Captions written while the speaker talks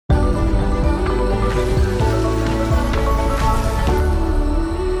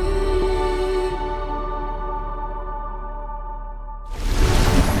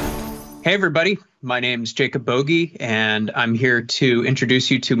Hey everybody, my name's Jacob Bogie, and I'm here to introduce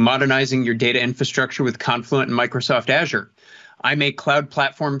you to modernizing your data infrastructure with Confluent and Microsoft Azure. I'm a cloud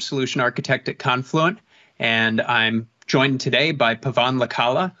platform solution architect at Confluent, and I'm joined today by Pavan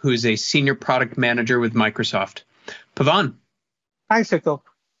Lakala, who's a senior product manager with Microsoft. Pavan. Thanks, Jacob.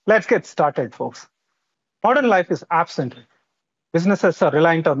 Let's get started, folks. Modern life is app-centric. Businesses are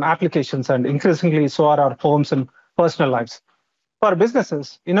reliant on applications, and increasingly so are our homes and personal lives. For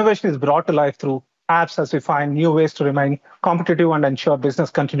businesses, innovation is brought to life through apps as we find new ways to remain competitive and ensure business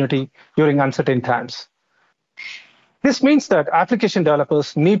continuity during uncertain times. This means that application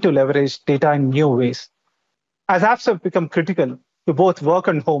developers need to leverage data in new ways. As apps have become critical to both work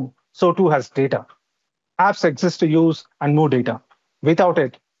and home, so too has data. Apps exist to use and move data. Without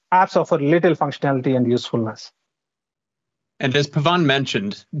it, apps offer little functionality and usefulness. And as Pavan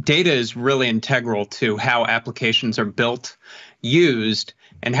mentioned, data is really integral to how applications are built, used,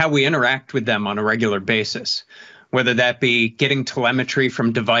 and how we interact with them on a regular basis, whether that be getting telemetry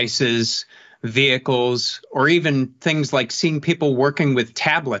from devices, vehicles, or even things like seeing people working with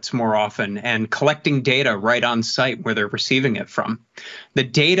tablets more often and collecting data right on site where they're receiving it from. The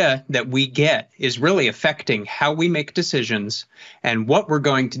data that we get is really affecting how we make decisions and what we're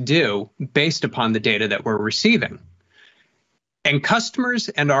going to do based upon the data that we're receiving. And customers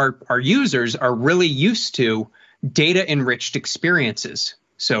and our users are really used to data-enriched experiences.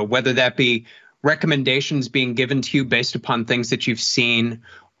 So whether that be recommendations being given to you based upon things that you've seen,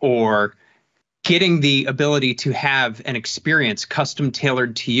 or getting the ability to have an experience custom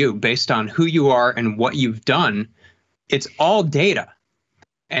tailored to you based on who you are and what you've done, it's all data.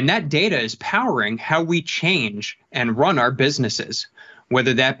 And that data is powering how we change and run our businesses,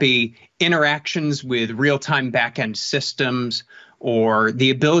 whether that be interactions with real-time backend systems or the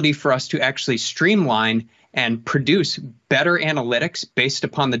ability for us to actually streamline and produce better analytics based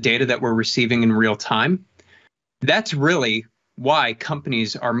upon the data that we're receiving in real time. That's really why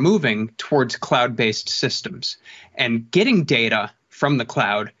companies are moving towards cloud-based systems. And getting data from the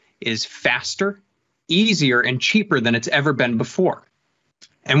cloud is faster, easier, and cheaper than it's ever been before.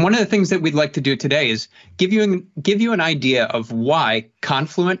 And one of the things that we'd like to do today is give you an idea of why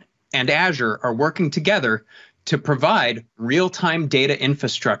Confluent and Azure are working together to provide real-time data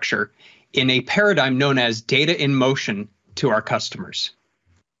infrastructure in a paradigm known as data in motion to our customers.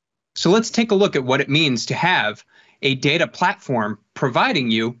 So let's take a look at what it means to have a data platform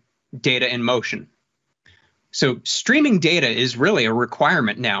providing you data in motion. So streaming data is really a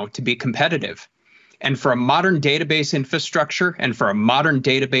requirement now to be competitive. And for a modern database infrastructure and for a modern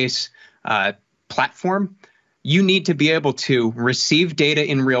database platform, you need to be able to receive data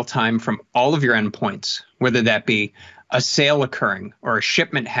in real time from all of your endpoints, whether that be a sale occurring or a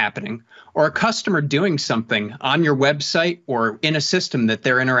shipment happening or a customer doing something on your website or in a system that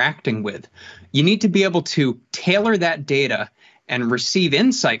they're interacting with. You need to be able to tailor that data and receive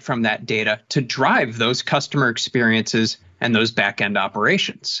insight from that data to drive those customer experiences and those back-end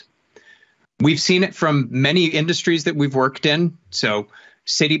operations. We've seen it from many industries that we've worked in. So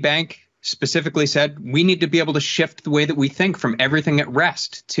Citibank specifically said, we need to be able to shift the way that we think from everything at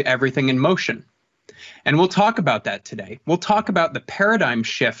rest to everything in motion. And we'll talk about that today. We'll talk about the paradigm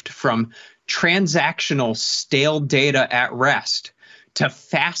shift from transactional stale data at rest to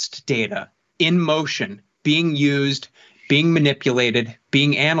fast data in motion, being used, being manipulated,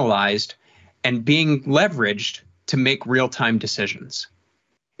 being analyzed, and being leveraged to make real-time decisions.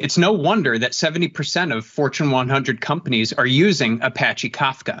 It's no wonder that 70% of Fortune 100 companies are using Apache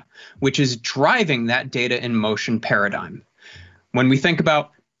Kafka, which is driving that data in motion paradigm. When we think about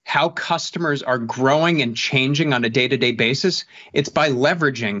how customers are growing and changing on a day-to-day basis, it's by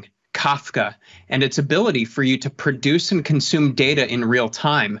leveraging Kafka and its ability for you to produce and consume data in real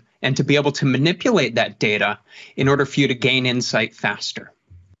time and to be able to manipulate that data in order for you to gain insight faster.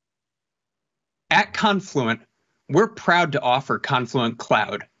 At Confluent, we're proud to offer Confluent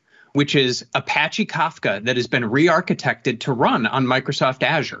Cloud, which is Apache Kafka that has been re-architected to run on Microsoft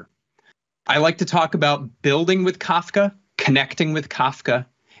Azure. I like to talk about building with Kafka, connecting with Kafka,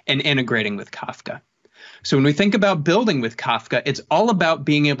 and integrating with Kafka. So when we think about building with Kafka, it's all about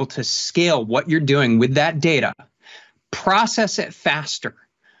being able to scale what you're doing with that data, process it faster,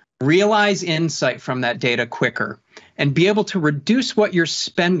 realize insight from that data quicker, and be able to reduce what you're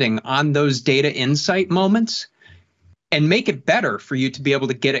spending on those data insight moments and make it better for you to be able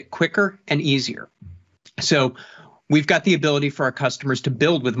to get it quicker and easier. So we've got the ability for our customers to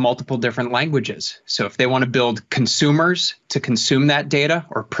build with multiple different languages. So if they want to build consumers to consume that data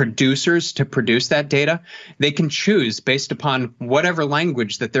or producers to produce that data, they can choose based upon whatever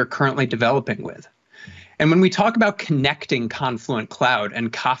language that they're currently developing with. And when we talk about connecting Confluent Cloud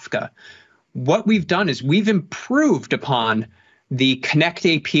and Kafka, what we've done is we've improved upon the Connect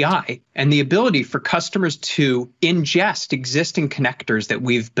API and the ability for customers to ingest existing connectors that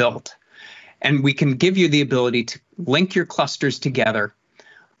we've built. And we can give you the ability to link your clusters together,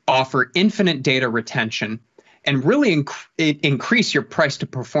 offer infinite data retention, and really increase your price to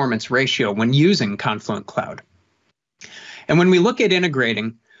performance ratio when using Confluent Cloud. And when we look at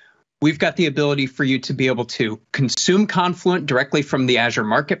integrating, we've got the ability for you to be able to consume Confluent directly from the Azure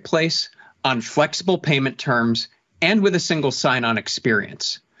Marketplace on flexible payment terms and with a single sign-on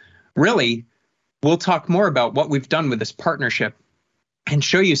experience. Really, we'll talk more about what we've done with this partnership and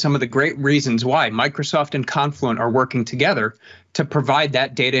show you some of the great reasons why Microsoft and Confluent are working together to provide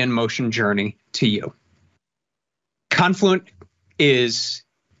that data in motion journey to you. Confluent is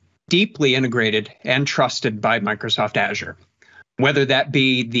deeply integrated and trusted by Microsoft Azure, whether that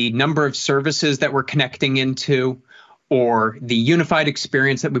be the number of services that we're connecting into, or the unified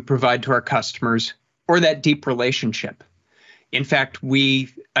experience that we provide to our customers, or that deep relationship. In fact, we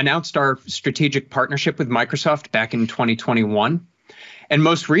announced our strategic partnership with Microsoft back in 2021. And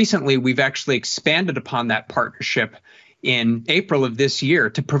most recently, we've actually expanded upon that partnership in April of this year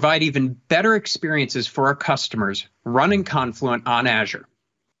to provide even better experiences for our customers running Confluent on Azure.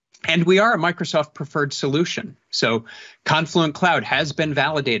 And we are a Microsoft preferred solution. So Confluent Cloud has been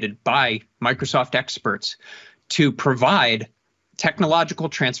validated by Microsoft experts to provide technological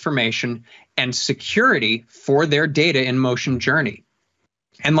transformation and security for their data in motion journey.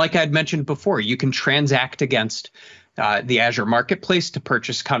 And like I'd mentioned before, you can transact against the Azure Marketplace to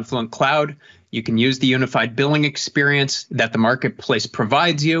purchase Confluent Cloud. You can use the unified billing experience that the Marketplace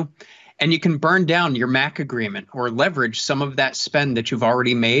provides you, and you can burn down your Mac agreement or leverage some of that spend that you've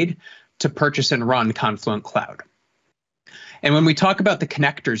already made to purchase and run Confluent Cloud. And when we talk about the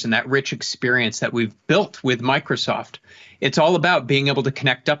connectors and that rich experience that we've built with Microsoft, it's all about being able to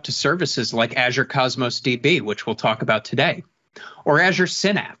connect up to services like Azure Cosmos DB, which we'll talk about today, or Azure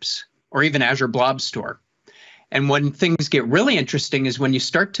Synapse, or even Azure Blob Store. And when things get really interesting is when you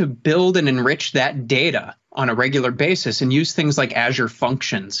start to build and enrich that data on a regular basis and use things like Azure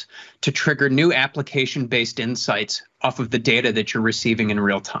Functions to trigger new application-based insights off of the data that you're receiving in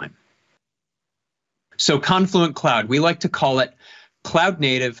real time. So Confluent Cloud, we like to call it cloud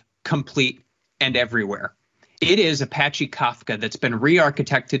native, complete, and everywhere. It is Apache Kafka that's been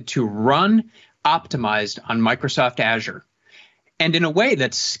re-architected to run optimized on Microsoft Azure, and in a way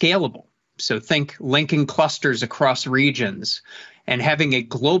that's scalable. So think linking clusters across regions and having a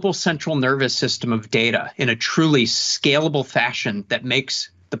global central nervous system of data in a truly scalable fashion that makes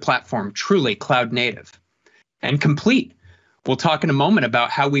the platform truly cloud native. And complete. We'll talk in a moment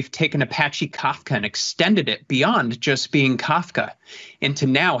about how we've taken Apache Kafka and extended it beyond just being Kafka into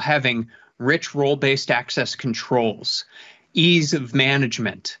now having rich role-based access controls, ease of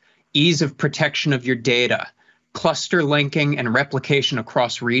management, ease of protection of your data, cluster linking and replication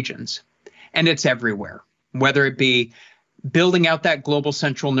across regions. And it's everywhere, whether it be building out that global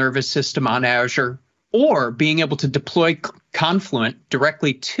central nervous system on Azure or being able to deploy Confluent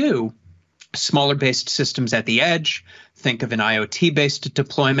directly to smaller based systems at the edge. Think of an IoT based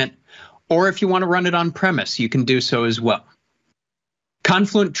deployment, or if you want to run it on premise, you can do so as well.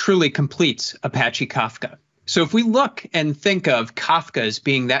 Confluent truly completes Apache Kafka. So if we look and think of Kafka as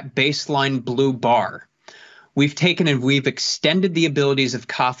being that baseline blue bar, we've taken and we've extended the abilities of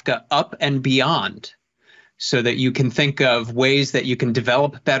Kafka up and beyond so that you can think of ways that you can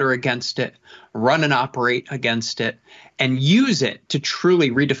develop better against it, run and operate against it, and use it to truly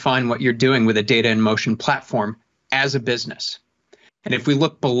redefine what you're doing with a data in motion platform as a business. And if we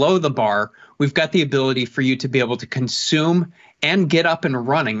look below the bar, we've got the ability for you to be able to consume and get up and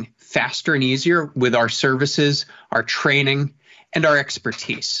running faster and easier with our services, our training, and our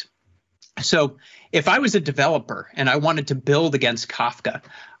expertise. So if I was a developer and I wanted to build against Kafka,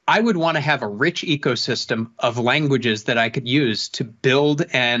 I would want to have a rich ecosystem of languages that I could use to build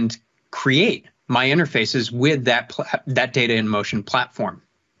and create my interfaces with that data in motion platform.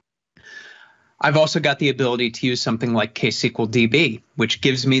 I've also got the ability to use something like KSQL DB, which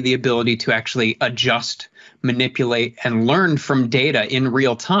gives me the ability to actually adjust, manipulate, and learn from data in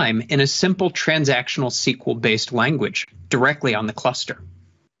real time in a simple transactional SQL-based language directly on the cluster.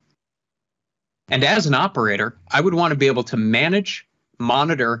 And as an operator, I would want to be able to manage,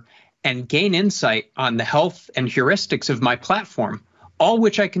 monitor, and gain insight on the health and heuristics of my platform, all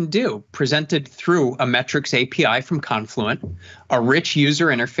which I can do presented through a metrics API from Confluent, a rich user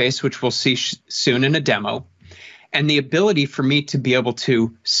interface, which we'll see soon in a demo, and the ability for me to be able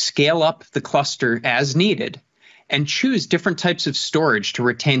to scale up the cluster as needed and choose different types of storage to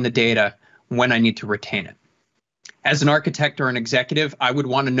retain the data when I need to retain it. As an architect or an executive, I would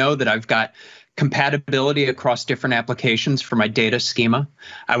want to know that I've got compatibility across different applications for my data schema.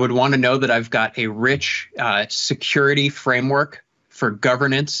 I would want to know that I've got a rich security framework for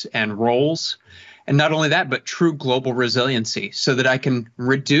governance and roles. And not only that, but true global resiliency so that I can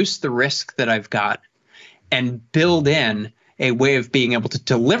reduce the risk that I've got and build in a way of being able to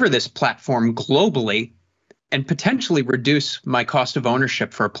deliver this platform globally and potentially reduce my cost of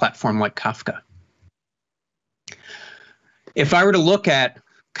ownership for a platform like Kafka. If I were to look at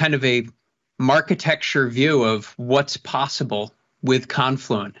kind of a architecture view of what's possible with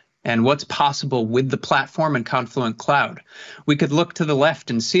Confluent and what's possible with the platform and Confluent Cloud, we could look to the left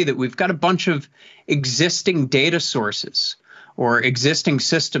and see that we've got a bunch of existing data sources or existing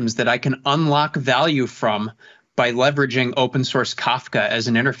systems that I can unlock value from by leveraging open source Kafka as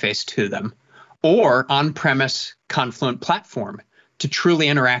an interface to them, or on-premise Confluent platform to truly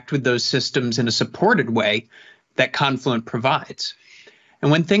interact with those systems in a supported way that Confluent provides. And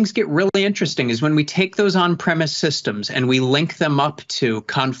when things get really interesting is when we take those on-premise systems and we link them up to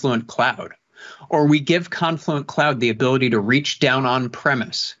Confluent Cloud, or we give Confluent Cloud the ability to reach down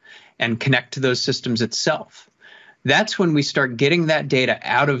on-premise and connect to those systems itself. That's when we start getting that data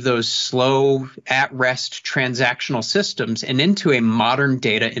out of those slow, at-rest transactional systems and into a modern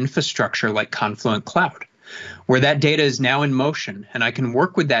data infrastructure like Confluent Cloud, where that data is now in motion and I can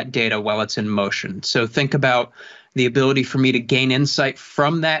work with that data while it's in motion. So think about the ability for me to gain insight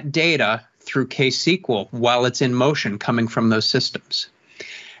from that data through KSQL while it's in motion coming from those systems.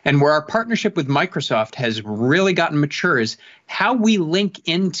 And where our partnership with Microsoft has really gotten mature is how we link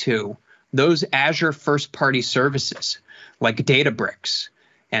into those Azure first-party services like Databricks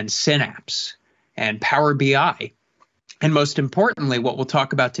and Synapse and Power BI. And most importantly, what we'll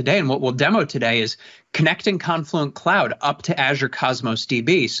talk about today and what we'll demo today is connecting Confluent Cloud up to Azure Cosmos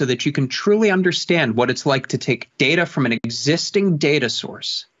DB so that you can truly understand what it's like to take data from an existing data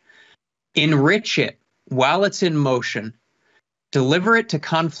source, enrich it while it's in motion, deliver it to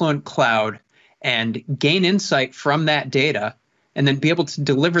Confluent Cloud, and gain insight from that data, and then be able to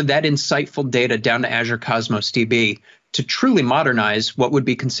deliver that insightful data down to Azure Cosmos DB to truly modernize what would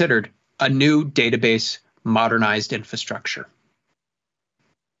be considered a new database modernized infrastructure.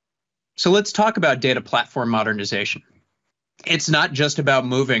 So let's talk about data platform modernization. It's not just about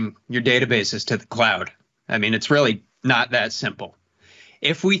moving your databases to the cloud. I mean, it's really not that simple.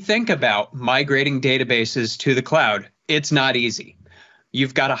 If we think about migrating databases to the cloud, it's not easy.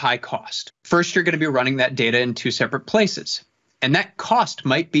 You've got a high cost. First, you're going to be running that data in two separate places. And that cost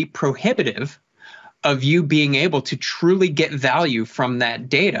might be prohibitive of you being able to truly get value from that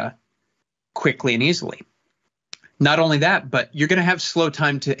data quickly and easily. Not only that, but you're going to have slow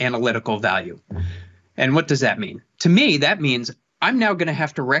time to analytical value. And what does that mean? To me, that means I'm now going to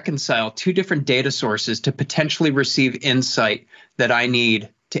have to reconcile two different data sources to potentially receive insight that I need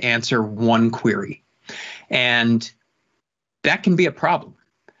to answer one query. And that can be a problem,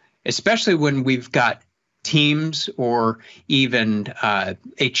 especially when we've got teams or even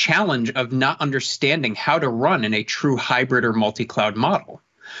a challenge of not understanding how to run in a true hybrid or multi-cloud model.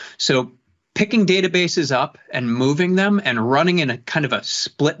 So picking databases up and moving them and running in a kind of a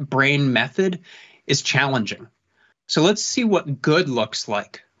split brain method is challenging. So let's see what good looks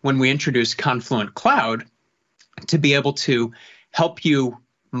like when we introduce Confluent Cloud to be able to help you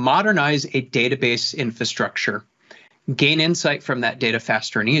modernize a database infrastructure, gain insight from that data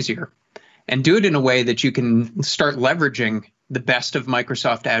faster and easier, and do it in a way that you can start leveraging the best of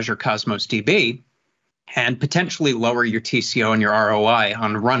Microsoft Azure Cosmos DB and potentially lower your TCO and your ROI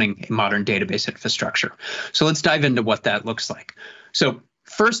on running a modern database infrastructure. So let's dive into what that looks like. So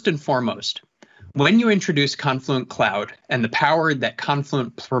first and foremost, when you introduce Confluent Cloud and the power that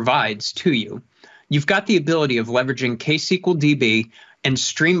Confluent provides to you, you've got the ability of leveraging KSQL DB and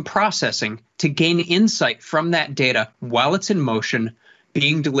stream processing to gain insight from that data while it's in motion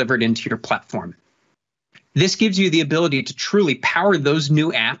being delivered into your platform. This gives you the ability to truly power those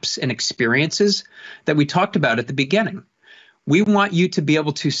new apps and experiences that we talked about at the beginning. We want you to be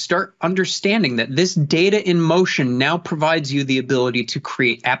able to start understanding that this data in motion now provides you the ability to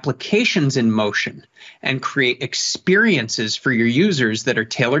create applications in motion and create experiences for your users that are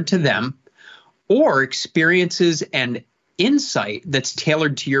tailored to them, or experiences and insight that's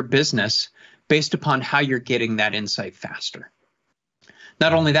tailored to your business based upon how you're getting that insight faster.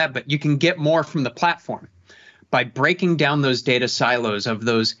 Not only that, but you can get more from the platform by breaking down those data silos of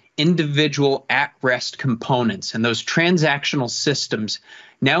those individual at-rest components and those transactional systems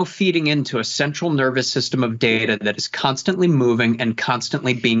now feeding into a central nervous system of data that is constantly moving and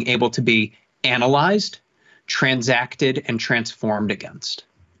constantly being able to be analyzed, transacted, and transformed against.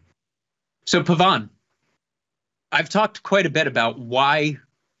 So Pavan, I've talked quite a bit about why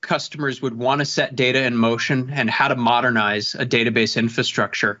customers would want to set data in motion and how to modernize a database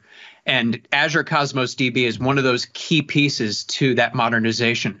infrastructure. And Azure Cosmos DB is one of those key pieces to that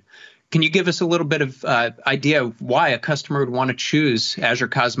modernization. Can you give us a little bit of idea of why a customer would want to choose Azure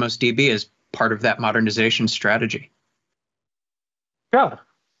Cosmos DB as part of that modernization strategy? Sure.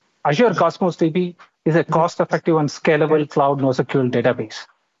 Azure Cosmos DB is a cost-effective and scalable cloud NoSQL database.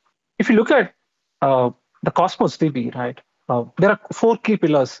 If you look at the Cosmos DB, right, there are four key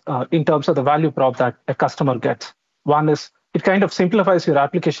pillars in terms of the value prop that a customer gets. One is it kind of simplifies your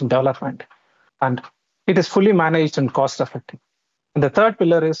application development, and it is fully managed and cost-effective. And the third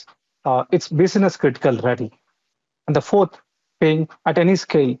pillar is it's business critical ready. And the fourth, paying at any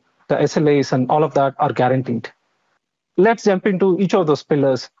scale, the SLAs and all of that are guaranteed. Let's jump into each of those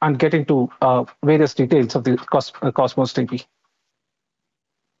pillars and get into various details of the Cosmos DB.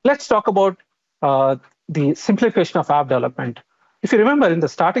 Let's talk about the simplification of app development. If you remember in the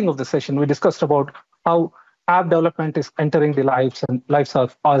starting of the session, we discussed about how app development is entering the lives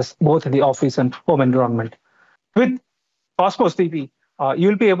of us, both in the office and home environment. With Cosmos DB,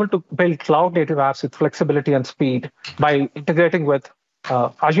 you'll be able to build cloud-native apps with flexibility and speed by integrating with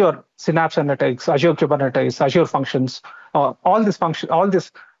Azure Synapse Analytics, Azure Kubernetes, Azure Functions. All these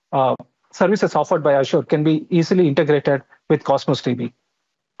services offered by Azure can be easily integrated with Cosmos DB.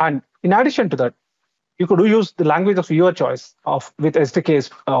 And in addition to that, you could use the language of your choice with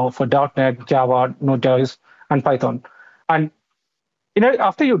SDKs for .NET, Java, Node.js, and Python. And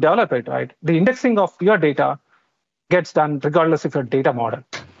after you develop it, right, the indexing of your data gets done regardless of your data model.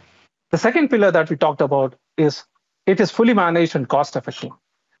 The second pillar that we talked about is it is fully managed and cost effective.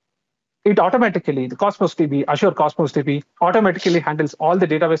 It automatically, the Cosmos DB, Azure Cosmos DB, automatically handles all the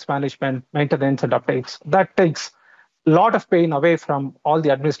database management, maintenance, and updates. That takes a lot of pain away from all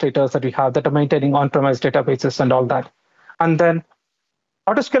the administrators that we have that are maintaining on-premise databases and all that. And then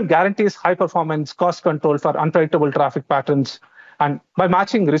AutoScale guarantees high performance, cost control for unpredictable traffic patterns, and by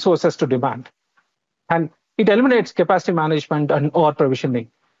matching resources to demand. And it eliminates capacity management and over-provisioning.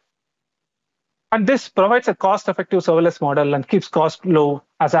 And this provides a cost-effective serverless model and keeps costs low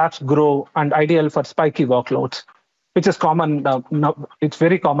as apps grow and ideal for spiky workloads, which is common. It's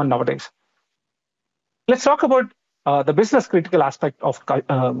very common nowadays. Let's talk about the business critical aspect of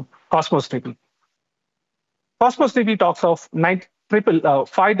Cosmos DB. Cosmos DB talks of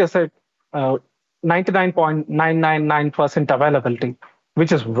 5-digit 99.999% availability,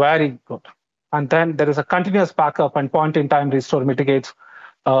 which is very good. And then there is a continuous backup and point-in-time restore mitigates,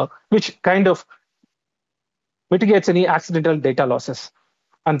 which kind of mitigates any accidental data losses.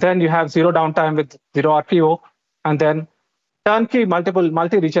 And then you have zero downtime with zero RPO, and then turnkey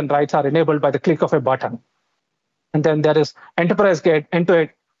multi-region writes are enabled by the click of a button. And then there is enterprise-grade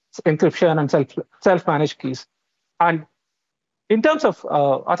end-to-end encryption and self-managed keys. And in terms of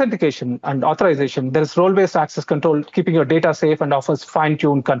authentication and authorization, there is role-based access control, keeping your data safe and offers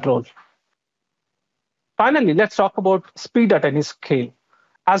fine-tuned control. Finally, let's talk about speed at any scale.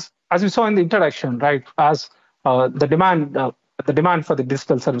 As we saw in the introduction, right, as the demand for the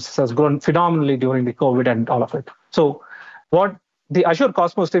digital services has grown phenomenally during the COVID and all of it. So what the Azure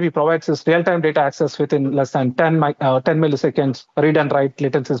Cosmos DB provides is real-time data access within less than 10 milliseconds, read and write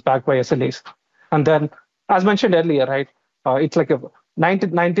latencies backed by SLAs. And then, as mentioned earlier, right, it's like a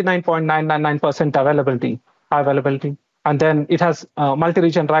 99.999% high availability. And then it has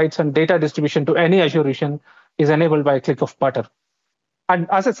multi-region writes and data distribution to any Azure region is enabled by a click of button. And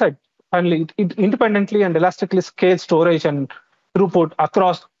as I said, finally, it independently and elastically scales storage and throughput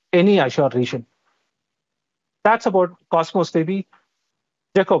across any Azure region. That's about Cosmos DB.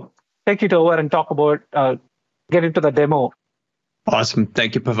 Jacob, take it over and talk about, get into the demo. Awesome.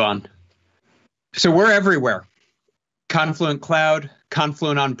 Thank you, Pavan. So we're everywhere. Confluent Cloud,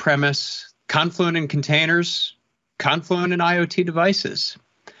 Confluent on-premise, Confluent in containers, Confluent in IoT devices.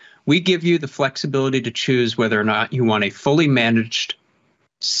 We give you the flexibility to choose whether or not you want a fully managed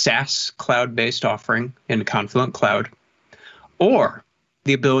SaaS cloud-based offering in Confluent Cloud, or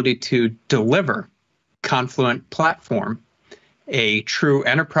the ability to deliver Confluent Platform, a true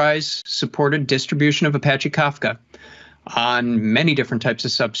enterprise-supported distribution of Apache Kafka on many different types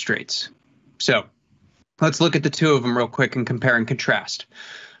of substrates. So let's look at the two of them real quick and compare and contrast.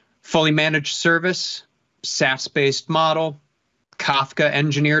 Fully managed service, SaaS-based model, Kafka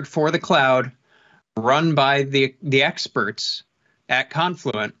engineered for the cloud, run by the experts at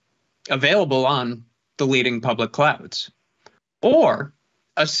Confluent, available on the leading public clouds. Or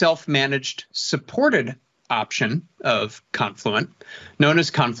a self-managed supported option of Confluent, known as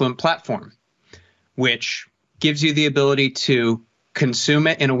Confluent Platform, which gives you the ability to consume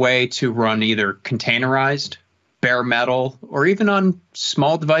it in a way to run either containerized, bare metal, or even on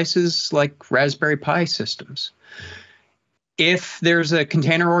small devices like Raspberry Pi systems. If there's a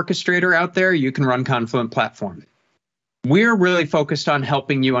container orchestrator out there, you can run Confluent Platform. We're really focused on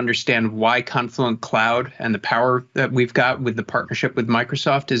helping you understand why Confluent Cloud and the power that we've got with the partnership with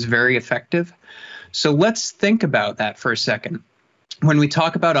Microsoft is very effective. So let's think about that for a second. When we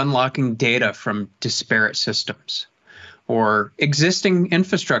talk about unlocking data from disparate systems or existing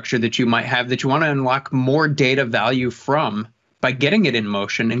infrastructure that you might have that you want to unlock more data value from by getting it in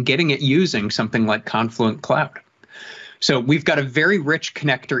motion and getting it using something like Confluent Cloud. So we've got a very rich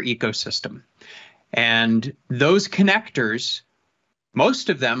connector ecosystem. And those connectors, most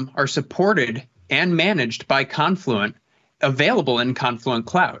of them are supported and managed by Confluent, available in Confluent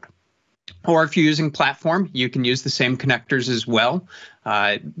Cloud. Or if you're using Platform, you can use the same connectors as well.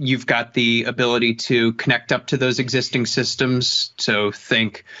 You've got the ability to connect up to those existing systems. So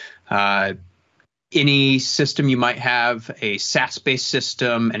think any system you might have, a SaaS-based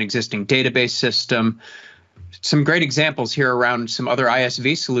system, an existing database system. Some great examples here around some other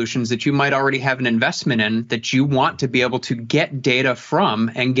ISV solutions that you might already have an investment in that you want to be able to get data from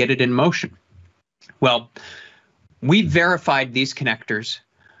and get it in motion. Well, we verified these connectors.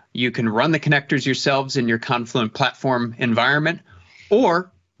 You can run the connectors yourselves in your Confluent Platform environment, or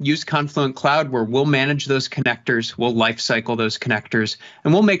use Confluent Cloud where we'll manage those connectors, we'll lifecycle those connectors,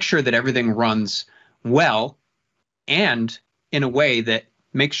 and we'll make sure that everything runs well and in a way that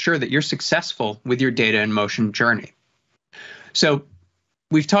makes sure that you're successful with your data in motion journey. So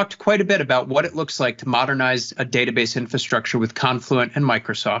we've talked quite a bit about what it looks like to modernize a database infrastructure with Confluent and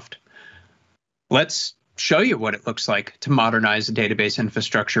Microsoft. Let's show you what it looks like to modernize a database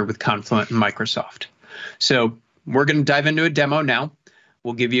infrastructure with Confluent and Microsoft. So we're going to dive into a demo now.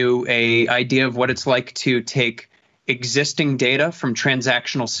 We'll give you an idea of what it's like to take existing data from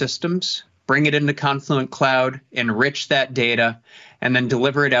transactional systems, bring it into Confluent Cloud, enrich that data, and then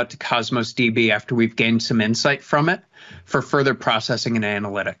deliver it out to Cosmos DB after we've gained some insight from it for further processing and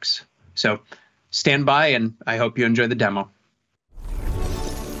analytics. So stand by, and I hope you enjoy the demo.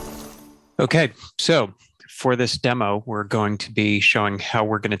 Okay, so for this demo, we're going to be showing how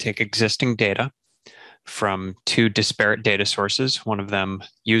we're going to take existing data from two disparate data sources, one of them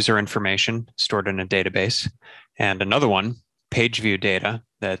user information stored in a database, and another one, page view data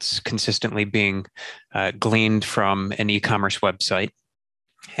that's consistently being gleaned from an e-commerce website.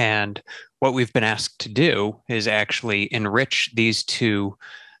 And what we've been asked to do is actually enrich these two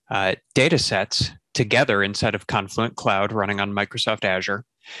data sets together inside of Confluent Cloud running on Microsoft Azure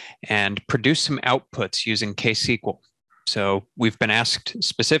and produce some outputs using KSQL. So we've been asked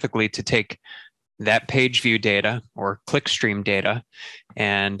specifically to take that page view data or clickstream data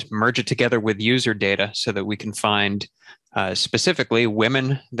and merge it together with user data so that we can find specifically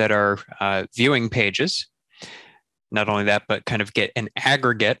women that are viewing pages. Not only that, but kind of get an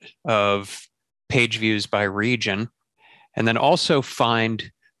aggregate of page views by region, and then also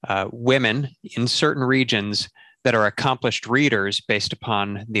find women in certain regions that are accomplished readers based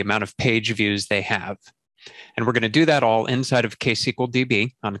upon the amount of page views they have. And we're going to do that all inside of KSQL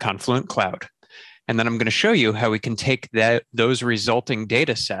DB on Confluent Cloud. And then I'm going to show you how we can take those resulting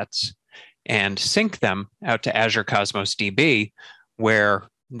data sets and sync them out to Azure Cosmos DB, where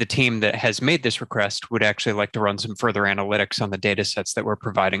the team that has made this request would actually like to run some further analytics on the data sets that we're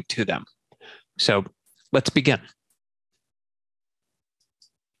providing to them. So let's begin.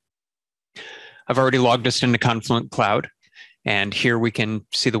 I've already logged us into Confluent Cloud, and here we can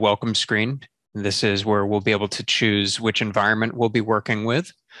see the welcome screen. This is where we'll be able to choose which environment we'll be working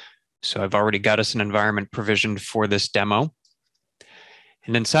with. So I've already got us an environment provisioned for this demo.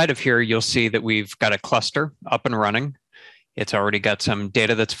 And inside of here, you'll see that we've got a cluster up and running. It's already got some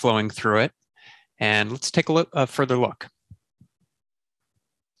data that's flowing through it. And let's take a further look.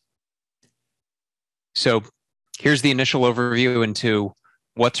 So here's the initial overview into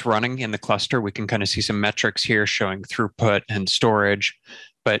what's running in the cluster. We can kind of see some metrics here showing throughput and storage.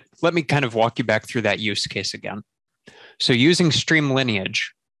 But let me kind of walk you back through that use case again. So using stream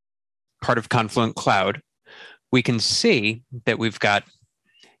lineage, part of Confluent Cloud, we can see that we've got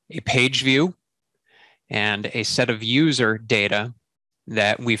a page view and a set of user data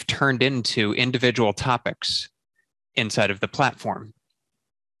that we've turned into individual topics inside of the platform.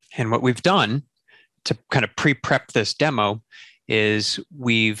 And what we've done to kind of pre-prep this demo is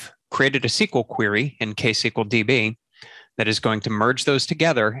we've created a SQL query in KSQL DB that is going to merge those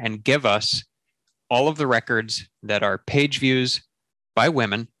together and give us all of the records that are page views by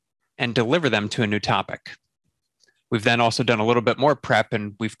women and deliver them to a new topic. We've then also done a little bit more prep,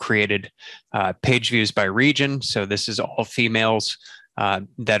 and we've created page views by region. So this is all females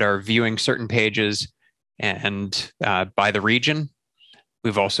that are viewing certain pages and by the region.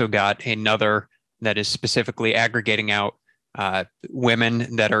 We've also got another that is specifically aggregating out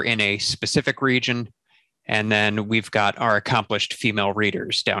women that are in a specific region. And then we've got our accomplished female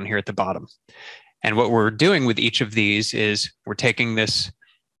readers down here at the bottom. And what we're doing with each of these is we're taking this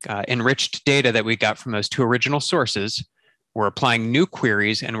enriched data that we got from those two original sources, we're applying new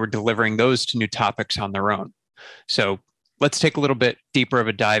queries, and we're delivering those to new topics on their own. So let's take a little bit deeper of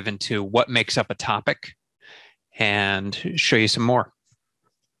a dive into what makes up a topic and show you some more.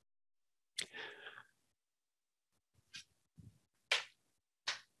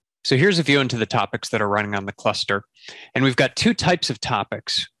 So here's a view into the topics that are running on the cluster. And we've got two types of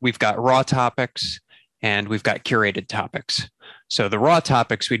topics. We've got raw topics and we've got curated topics. So the raw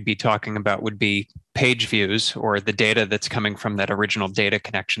topics we'd be talking about would be page views, or the data that's coming from that original data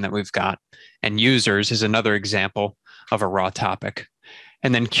connection that we've got. And users is another example of a raw topic.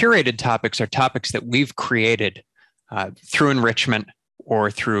 And then curated topics are topics that we've created through enrichment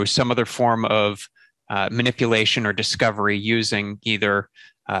or through some other form of manipulation or discovery using either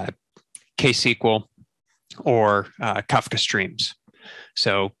KSQL or Kafka streams.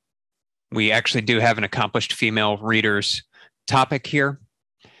 So we actually do have an accomplished female readers topic here.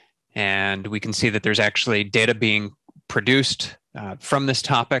 And we can see that there's actually data being produced from this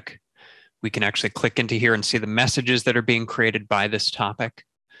topic. We can actually click into here and see the messages that are being created by this topic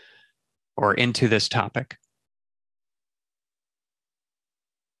or into this topic.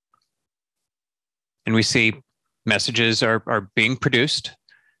 And we see messages are being produced.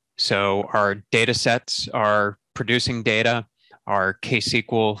 So our data sets are producing data. Our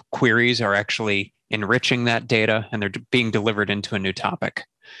KSQL queries are actually enriching that data, and they're being delivered into a new topic.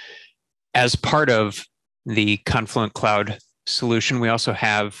 As part of the Confluent Cloud solution, we also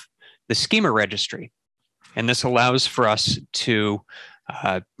have the schema registry. And this allows for us to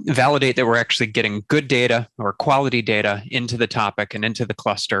validate that we're actually getting good data or quality data into the topic and into the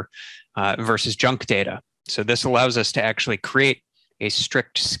cluster versus junk data. So this allows us to actually create a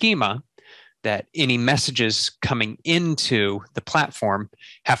strict schema that any messages coming into the platform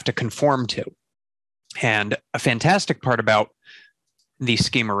have to conform to. And a fantastic part about the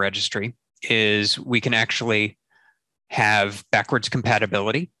schema registry is we can actually have backwards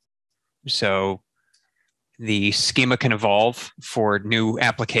compatibility. So the schema can evolve for new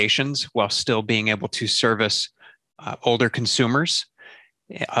applications while still being able to service older consumers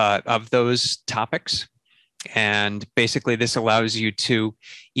of those topics. And basically, this allows you to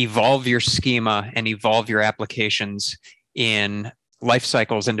evolve your schema and evolve your applications in life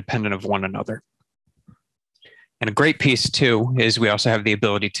cycles independent of one another. And a great piece, too, is we also have the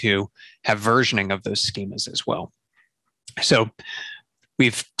ability to have versioning of those schemas as well. So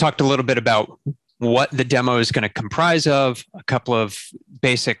we've talked a little bit about what the demo is going to comprise of, a couple of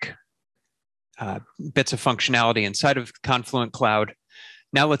basic bits of functionality inside of Confluent Cloud.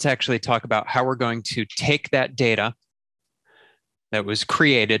 Now let's actually talk about how we're going to take that data that was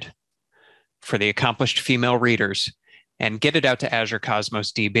created for the accomplished female readers and get it out to Azure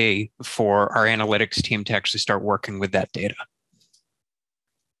Cosmos DB for our analytics team to actually start working with that data.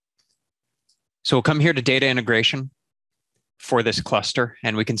 So we'll come here to data integration for this cluster,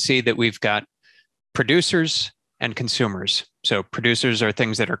 and we can see that we've got producers and consumers. So producers are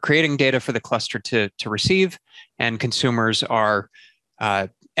things that are creating data for the cluster to receive, and consumers are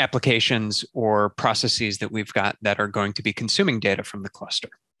applications or processes that we've got that are going to be consuming data from the cluster.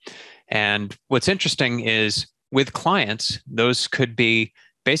 And what's interesting is with clients, those could be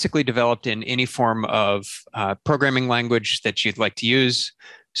basically developed in any form of programming language that you'd like to use.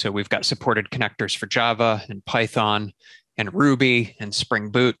 So we've got supported connectors for Java and Python and Ruby and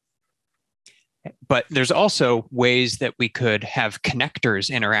Spring Boot. But there's also ways that we could have connectors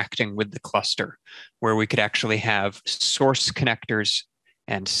interacting with the cluster, where we could actually have source connectors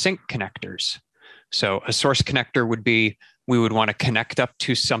and sync connectors. So a source connector would be, we would want to connect up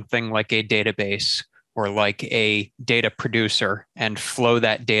to something like a database or like a data producer and flow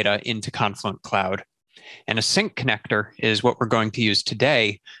that data into Confluent Cloud. And a sync connector is what we're going to use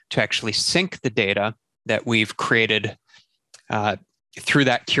today to actually sync the data that we've created through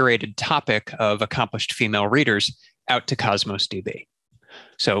that curated topic of accomplished female readers out to Cosmos DB.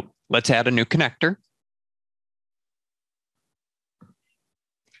 So let's add a new connector.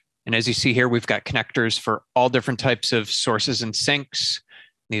 And as you see here, we've got connectors for all different types of sources and syncs.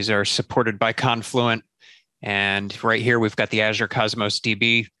 These are supported by Confluent. And right here, we've got the Azure Cosmos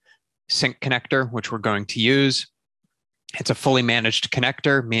DB sync connector, which we're going to use. It's a fully managed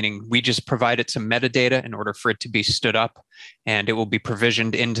connector, meaning we just provide it some metadata in order for it to be stood up, and it will be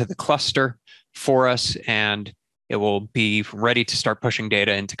provisioned into the cluster for us, and it will be ready to start pushing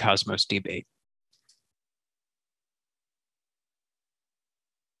data into Cosmos DB.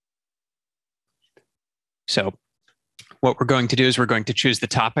 So what we're going to do is we're going to choose the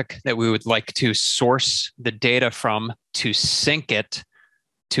topic that we would like to source the data from to sync it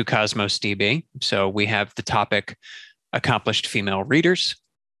to Cosmos DB. So we have the topic accomplished female readers.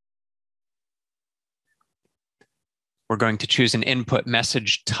 We're going to choose an input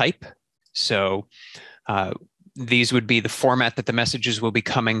message type. So these would be the format that the messages will be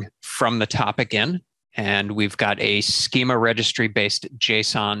coming from the topic in. And we've got a schema registry-based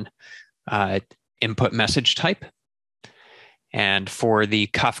JSON input message type. And for the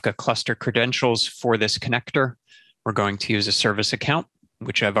Kafka cluster credentials for this connector, we're going to use a service account,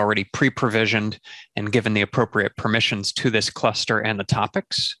 which I've already pre-provisioned and given the appropriate permissions to this cluster and the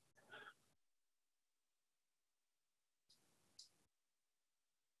topics.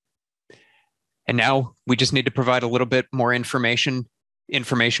 And now we just need to provide a little bit more information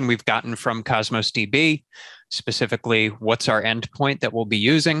we've gotten from Cosmos DB, specifically what's our endpoint that we'll be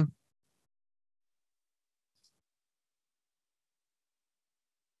using.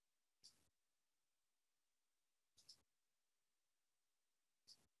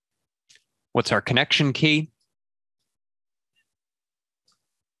 What's our connection key?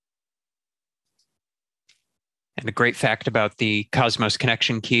 And a great fact about the Cosmos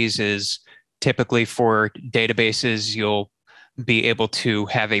connection keys is typically for databases, you'll be able to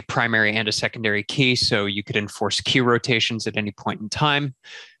have a primary and a secondary key, so you could enforce key rotations at any point in time.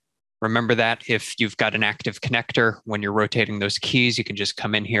 Remember that if you've got an active connector, when you're rotating those keys, you can just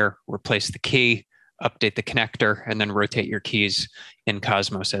come in here, replace the key, update the connector, and then rotate your keys in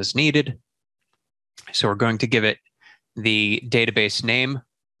Cosmos as needed. So we're going to give it the database name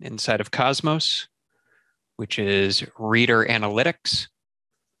inside of Cosmos, which is Reader Analytics.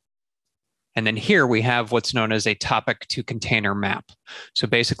 And then here we have what's known as a topic to container map. So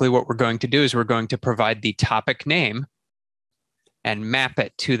basically what we're going to do is we're going to provide the topic name and map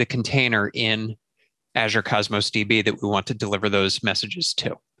it to the container in Azure Cosmos DB that we want to deliver those messages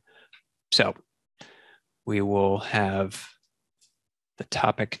to. So we will have the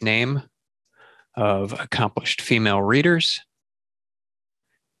topic name of accomplished female readers,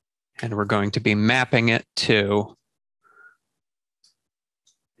 and we're going to be mapping it to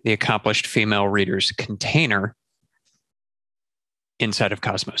the accomplished female readers container inside of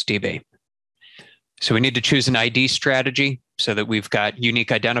Cosmos DB. So we need to choose an ID strategy so that we've got unique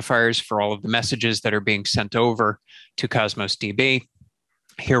identifiers for all of the messages that are being sent over to Cosmos DB.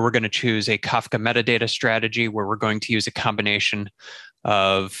 Here we're going to choose a Kafka metadata strategy where we're going to use a combination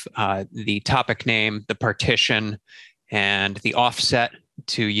of the topic name, the partition, and the offset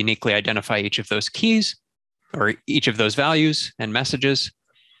to uniquely identify each of those keys or each of those values and messages.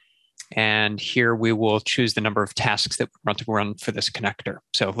 And here we will choose the number of tasks that we want to run for this connector.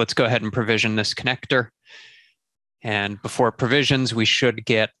 So let's go ahead and provision this connector. And before provisions, we should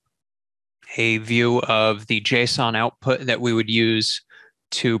get a view of the JSON output that we would use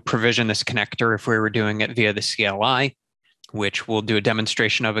to provision this connector if we were doing it via the CLI, which we'll do a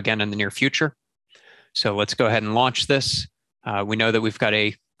demonstration of again in the near future. So let's go ahead and launch this. We know that we've got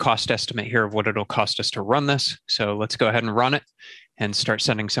a cost estimate here of what it'll cost us to run this. So let's go ahead and run it and start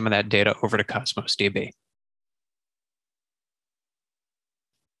sending some of that data over to Cosmos DB.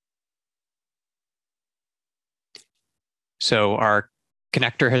 So our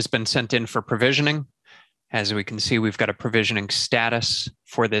connector has been sent in for provisioning. As we can see, we've got a provisioning status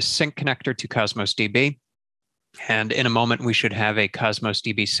for this sync connector to Cosmos DB. And in a moment, we should have a Cosmos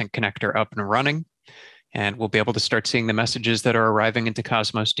DB sync connector up and running, and we'll be able to start seeing the messages that are arriving into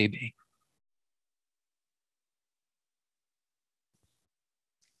Cosmos DB.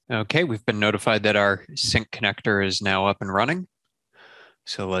 Okay, we've been notified that our sync connector is now up and running.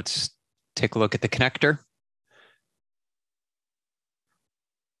 So let's take a look at the connector.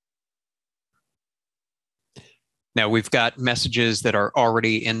 Now we've got messages that are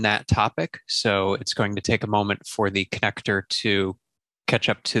already in that topic, so it's going to take a moment for the connector to catch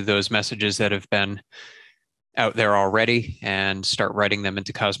up to those messages that have been out there already and start writing them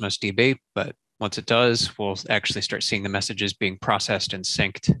into Cosmos DB. But once it does, we'll actually start seeing the messages being processed and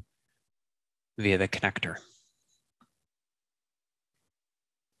synced via the connector.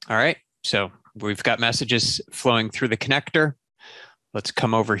 All right, so we've got messages flowing through the connector. Let's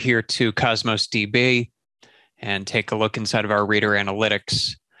come over here to Cosmos DB and take a look inside of our Reader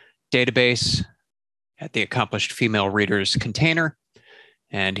Analytics database at the accomplished female readers container.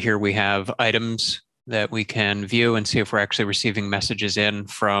 And here we have items that we can view and see if we're actually receiving messages in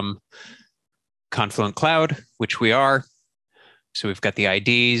from Confluent Cloud, which we are. So we've got the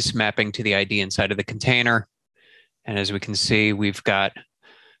IDs mapping to the ID inside of the container. And as we can see, we've got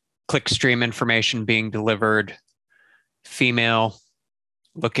clickstream information being delivered, female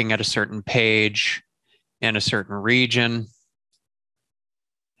looking at a certain page in a certain region.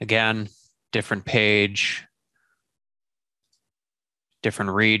 Again, different page,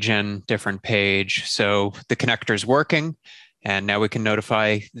 different region, different page. So the connector's working, and now we can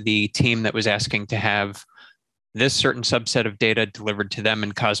notify the team that was asking to have this certain subset of data delivered to them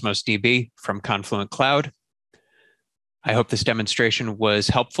in Cosmos DB from Confluent Cloud. I hope this demonstration was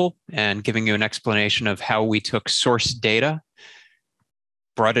helpful and giving you an explanation of how we took source data,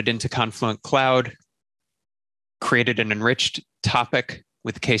 brought it into Confluent Cloud, created an enriched topic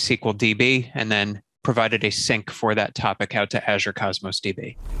with KSQL DB, and then provided a sync for that topic out to Azure Cosmos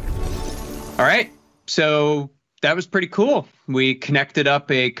DB. All right, so that was pretty cool. We connected up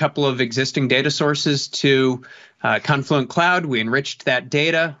a couple of existing data sources to Confluent Cloud. We enriched that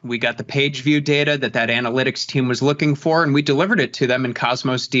data. We got the page view data that analytics team was looking for, and we delivered it to them in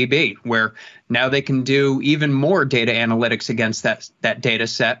Cosmos DB, where now they can do even more data analytics against that data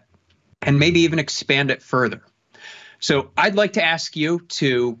set and maybe even expand it further. So I'd like to ask you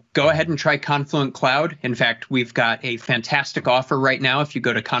to go ahead and try Confluent Cloud. In fact, we've got a fantastic offer right now. If you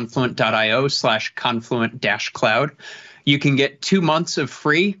go to confluent.io/confluent-cloud, you can get 2 months of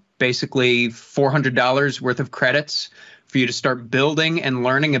free, basically $400 worth of credits for you to start building and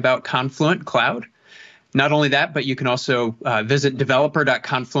learning about Confluent Cloud. Not only that, but you can also visit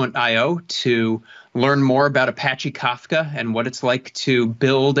developer.confluent.io to learn more about Apache Kafka and what it's like to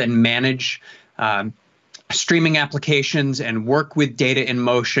build and manage streaming applications and work with data in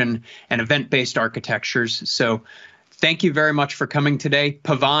motion and event-based architectures. So thank you very much for coming today.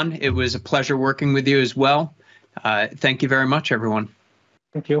 Pavan, it was a pleasure working with you as well. Thank you very much, everyone.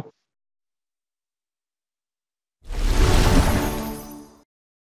 Thank you.